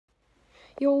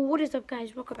Yo, what is up,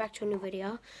 guys? Welcome back to a new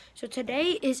video. So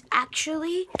today is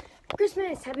actually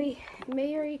Christmas.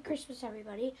 Merry Christmas,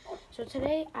 everybody. So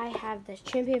today I have this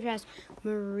Champion Pass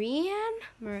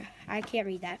I can't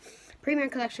read that. Premium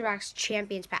Collection Box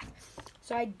Champions Pack.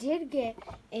 So I did get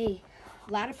a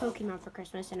lot of Pokemon for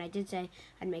Christmas, and I did say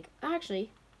I'd make.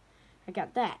 Actually, I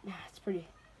got that. It's pretty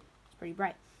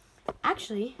bright.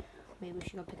 Actually, maybe we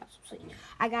should go pick up some sleep.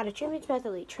 I got a Champions Pass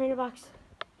Elite Trainer Box.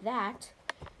 That.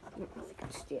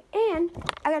 And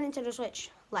I got a Nintendo Switch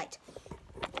Lite.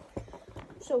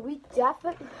 So we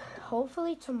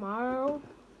hopefully tomorrow,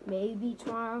 maybe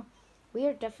tomorrow, we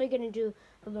are definitely going to do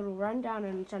a little rundown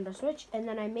on Nintendo Switch. And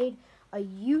then I made a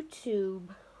YouTube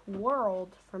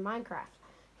world for Minecraft.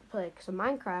 Play some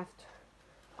Minecraft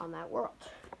on that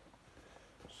world.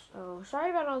 So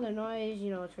sorry about all the noise.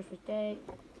 You know, it's Christmas Day.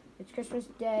 It's Christmas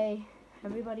Day.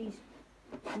 Everybody's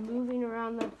moving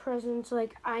around their presents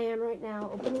like I am right now,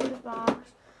 opening the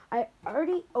box. I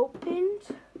already opened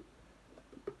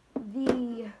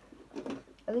the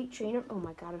Elite Trainer. Oh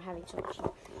my god, I'm having so much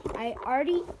fun. I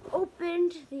already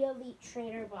opened the Elite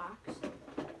Trainer box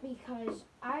because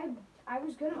I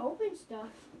was gonna open stuff,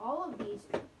 all of these,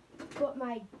 but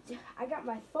I got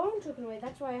my phone taken away.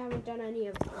 That's why I haven't done any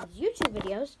of these YouTube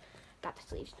videos. Got the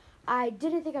sleeves. I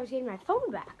didn't think I was getting my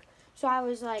phone back, so I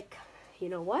was like, you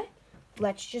know what?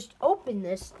 Let's just open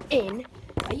this in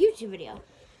a YouTube video.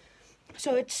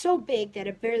 So it's so big that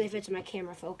it barely fits in my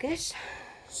camera focus.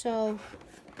 So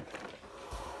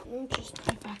let me just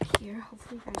get back here.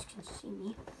 Hopefully you guys can see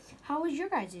me. How was your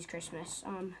guys' Christmas?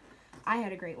 I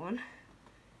had a great one.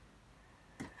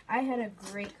 I had a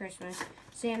great Christmas.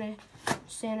 Santa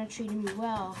treated me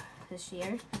well this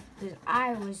year because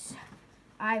I was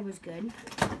good.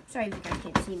 Sorry if you guys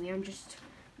can't see me. I'm just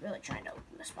really trying to open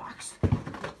this box.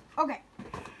 Okay.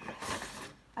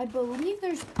 I believe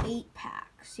there's 8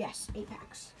 packs. Yes, 8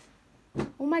 packs.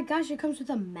 Oh my gosh, it comes with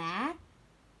a mat.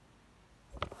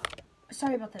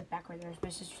 Sorry about the background noise. My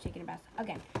sister's taking a bath.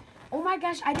 Okay. Oh my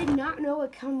gosh, I did not know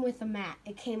it came with a mat.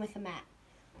 It came with a mat.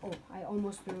 Oh, I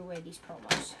almost threw away these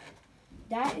promos.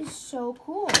 That is so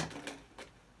cool.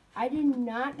 I did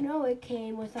not know it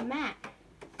came with a mat.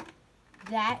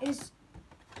 That is...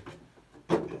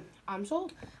 I'm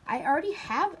sold. I already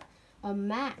have a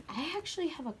mat. I actually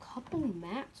have a couple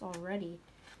mats already.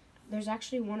 There's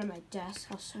actually one on my desk.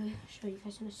 I'll show you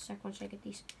guys in a sec once I get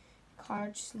these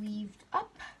cards sleeved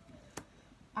up.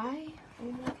 Oh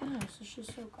my gosh, this is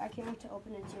so cool. I can't wait to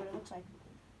open it and see what it looks like.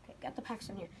 Okay, got the packs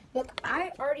in here. Look,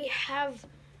 I already have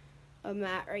a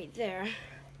mat right there.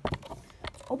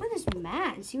 Let's open this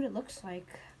mat and see what it looks like.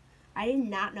 I did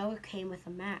not know it came with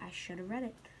a mat. I should have read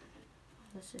it.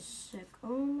 This is sick.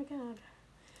 Oh my god.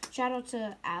 Shout out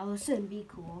to Allison, be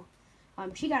cool.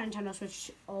 She got a Nintendo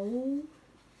Switch. Oh,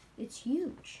 it's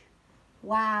huge.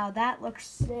 Wow, that looks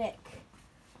sick.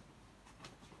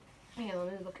 Hey, let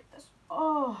me look at this.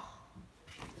 Oh,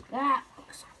 that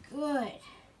looks good.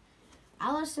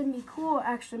 Allison, be cool,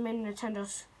 actually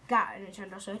got a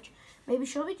Nintendo Switch. Maybe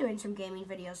she'll be doing some gaming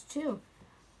videos too.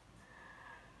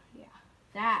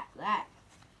 Yeah,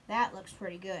 that looks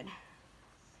pretty good.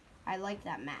 I like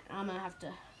that mat. I'm gonna have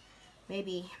to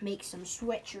maybe make some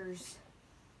switchers.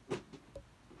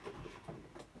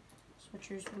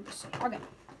 Okay.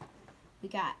 We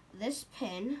got this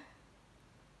pin.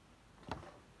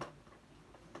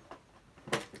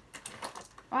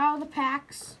 All the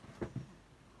packs.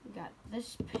 We got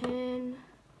this pin.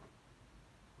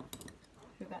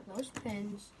 We got those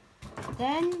pins.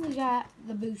 Then we got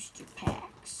the booster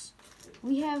packs.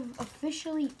 We have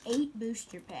officially 8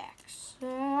 booster packs.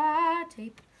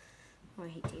 Tape. Oh, I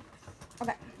hate tape.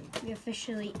 Okay, we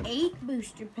officially 8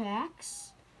 booster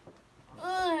packs.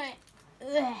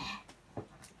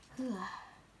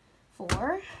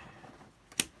 4.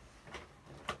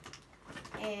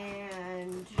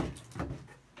 And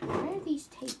why are these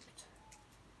taped?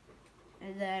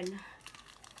 And then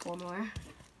 4 more.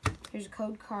 Here's a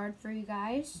code card for you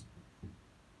guys.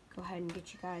 Go ahead and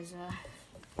get you guys a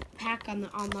pack on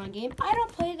the online game. I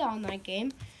don't play the online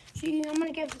game, so I'm going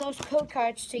to give those code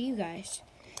cards to you guys.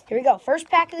 Here we go. First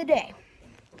pack of the day.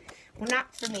 Well,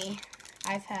 not for me.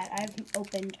 I've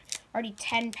opened already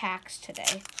 10 packs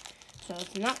today, so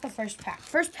it's not the first pack.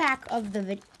 First pack of the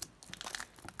video.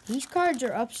 These cards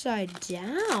are upside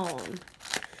down.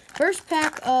 First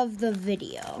pack of the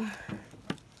video.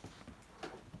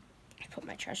 I put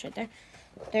my trash right there.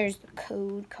 There's the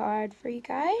code card for you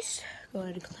guys. Go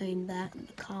ahead and claim that in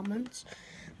the comments.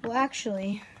 Well,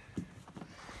 actually,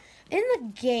 in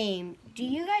the game, do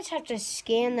you guys have to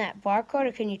scan that barcode,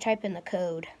 or can you type in the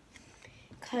code?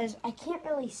 Because I can't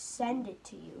really send it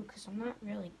to you because I'm not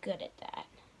really good at that.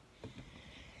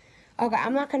 Okay,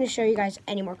 I'm not going to show you guys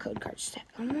any more code cards.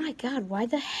 Oh my god, why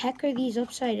the heck are these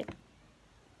upside...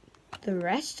 The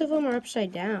rest of them are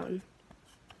upside down.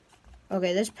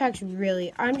 Okay, this pack's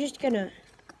really... I'm just going to...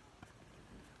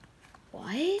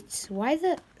 What? Why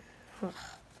the... Ugh.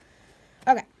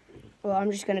 Okay, well,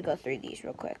 I'm just going to go through these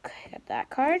real quick. Got that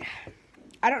card.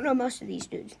 I don't know most of these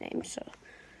dudes' names, so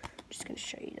I'm just going to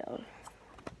show you those.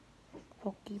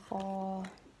 Pokeball.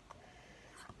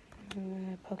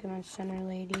 Pokemon Center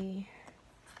Lady.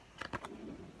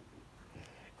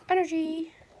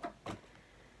 Energy.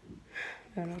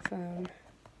 Phone.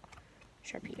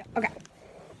 Sharpedo. Okay.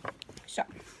 So,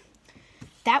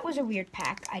 that was a weird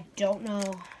pack. I don't know.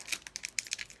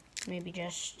 Maybe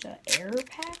just an error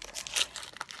pack?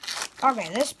 Okay,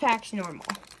 this pack's normal.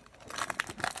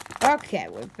 Okay,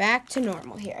 we're back to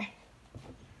normal here.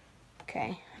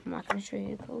 Okay, I'm not going to show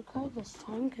you the code card this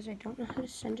time because I don't know how to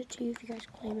send it to you if you guys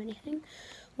claim anything.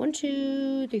 1,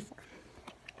 2, 3, 4.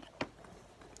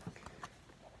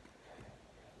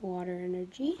 Water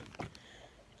Energy.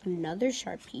 Another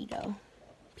Sharpedo.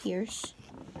 Pierce.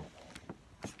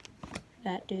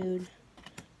 That dude.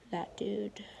 That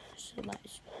dude.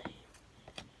 Celeste.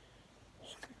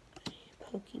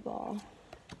 Pokeball.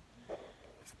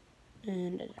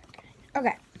 And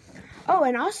okay. Oh,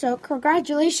 and also,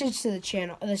 congratulations to the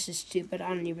channel. This is stupid. I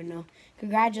don't even know.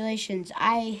 Congratulations.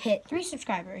 I hit 3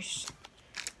 subscribers.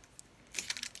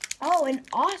 Oh, and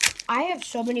also, I have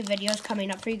so many videos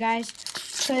coming up for you guys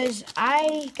because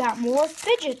I got more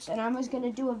fidgets, and I was going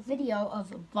to do a video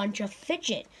of a bunch of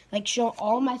fidget, like show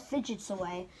all my fidgets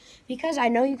away, because I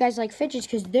know you guys like fidgets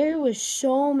because there was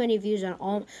so many views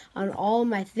on all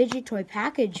my fidget toy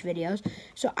package videos.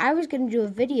 So I was going to do a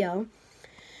video.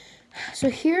 So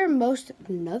here are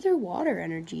another Water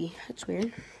Energy. That's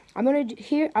weird. I'm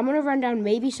gonna run down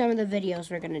maybe some of the videos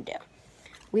we're gonna do.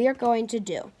 We are going to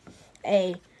do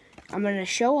I'm going to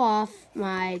show off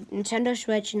my Nintendo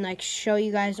Switch and like show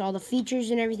you guys all the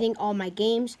features and everything, all my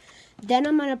games. Then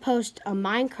I'm going to post a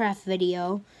Minecraft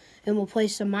video and we'll play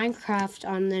some Minecraft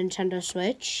on the Nintendo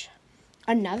Switch.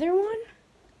 Another one?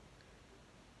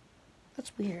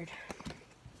 That's weird.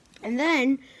 And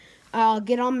then I'll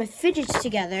get all my fidgets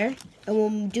together and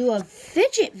we'll do a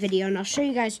fidget video and I'll show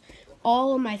you guys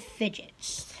all of my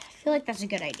fidgets. I feel like that's a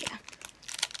good idea.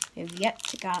 We've yet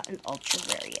to got an ultra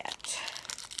rare yet.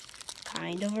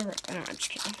 Kind of a... No, I'm just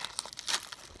kidding.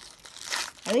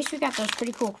 At least we got those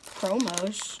pretty cool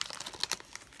promos.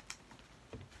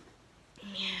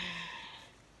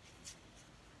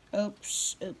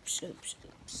 Oops.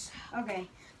 Okay.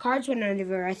 Cards went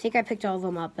everywhere. I think I picked all of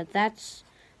them up, but that's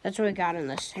what we got in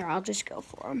this. Here, I'll just go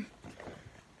for them.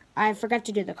 I forgot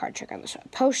to do the card trick on this one.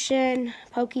 Potion,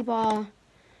 Pokeball,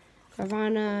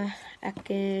 Ravana,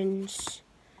 Ekans,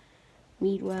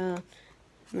 Meadwell,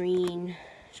 Marine,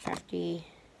 Scrafty,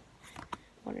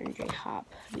 Water Energy, Hop,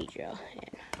 Beedrill,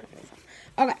 and...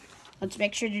 Okay, let's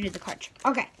make sure to do the card trick.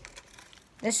 Okay,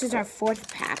 this is our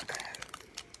 4th pack.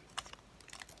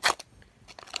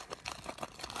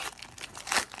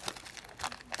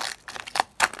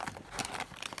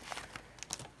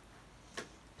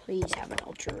 Please have an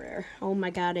ultra rare. Oh my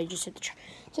god, I just hit the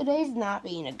Today's not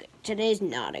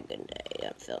a good day.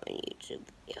 I'm filming YouTube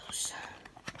videos.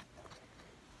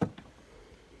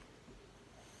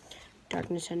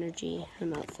 Darkness Energy,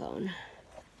 remote phone.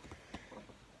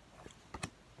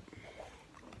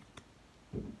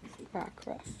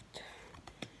 Rockruft.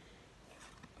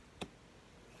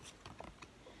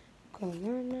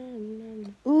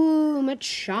 Ooh,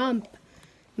 Machamp.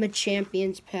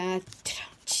 Machampion's Path.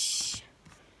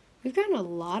 We've gotten a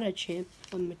lot of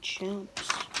Machamps.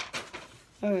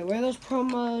 Okay, where are those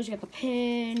promos? Got the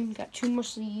pin. Got 2 more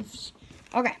sleeves.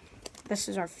 Okay, this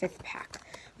is our 5th pack.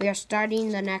 We are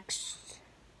starting the next...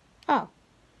 Oh,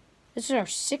 this is our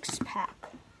 6th pack.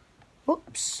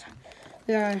 Whoops.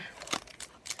 We've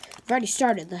already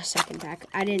started the 2nd pack.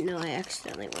 I didn't know I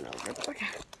accidentally went overboard.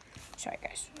 Sorry,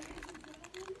 guys.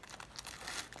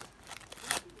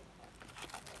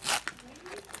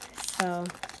 So...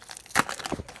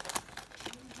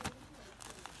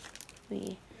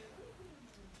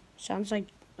 Sounds like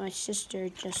my sister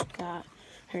just got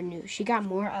her new... She got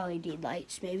more LED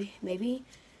lights. Maybe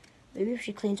if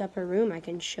she cleans up her room, I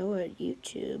can show it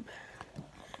YouTube.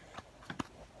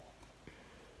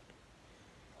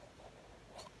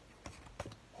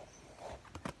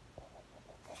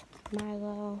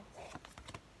 Milo.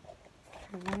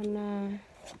 Corona.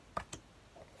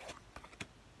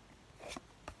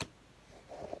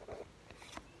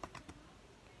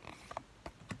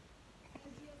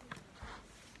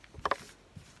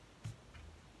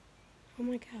 Oh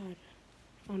my god.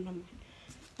 Oh no.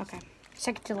 Okay.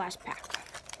 2nd to last pack.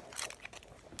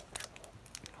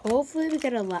 Hopefully we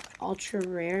get a ultra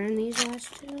rare in these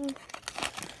last two.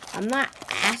 I'm not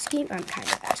asking, I'm kind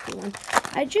of asking one.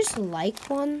 I just like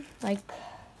one. Like,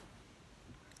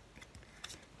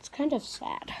 it's kind of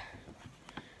sad.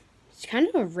 It's kind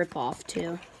of a rip-off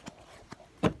too.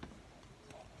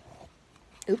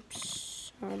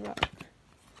 Oops. How about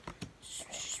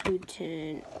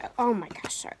Sweeten? Oh my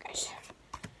gosh, sorry guys.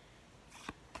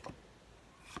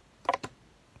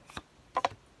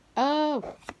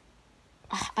 Oh,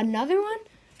 another one?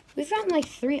 We found like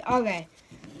 3. Okay,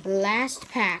 last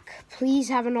pack. Please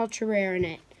have an ultra rare in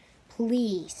it.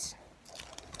 Please.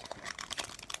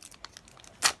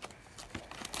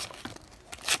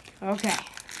 Okay,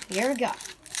 here we go.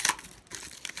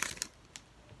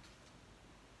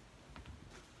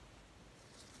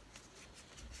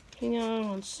 Hang on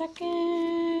 1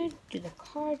 second. Do the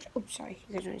cards. Oops, sorry.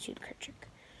 You guys want to see the card trick.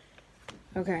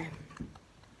 Okay.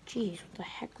 Jeez, what the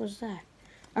heck was that?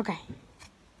 Okay.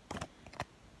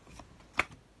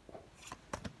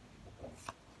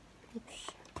 Oops.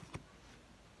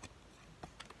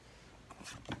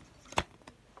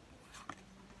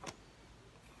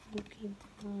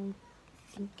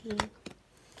 Inky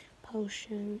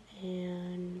potion,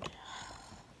 and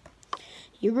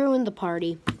you ruined the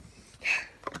party.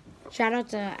 Shout out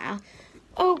to Al.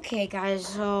 Okay, guys,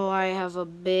 so I have a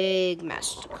big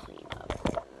mess to clean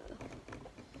up.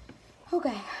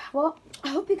 Okay, well, I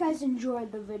hope you guys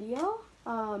enjoyed the video.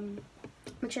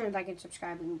 Make sure to like and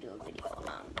subscribe. We can do a video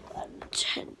on the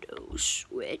Nintendo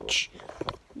Switch.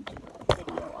 Do a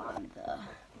video on the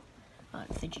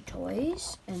fidget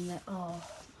toys, and then oh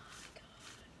my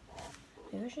god,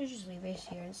 maybe I should just leave this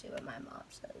here and see what my mom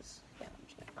says. Yeah,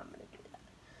 I'm gonna do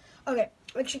that. Okay,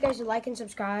 make sure you guys like and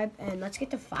subscribe, and let's get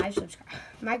to 5 subscribers.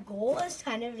 My goal is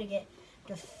kind of to get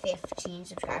to 15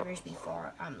 subscribers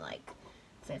before I'm like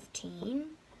 15,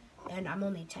 and I'm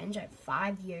only 10, so I have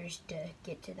 5 years to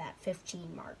get to that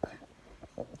 15 mark.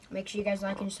 Make sure you guys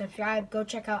like and subscribe. Go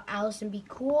check out Alice and Be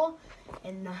Cool,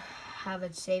 and have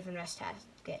a safe and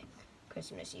fantastic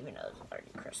Christmas, even though it's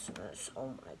already Christmas. Oh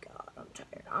my god, I'm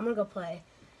tired. I'm gonna go play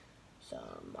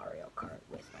some Mario Kart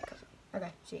with my cousin.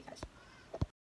 Okay, see you guys.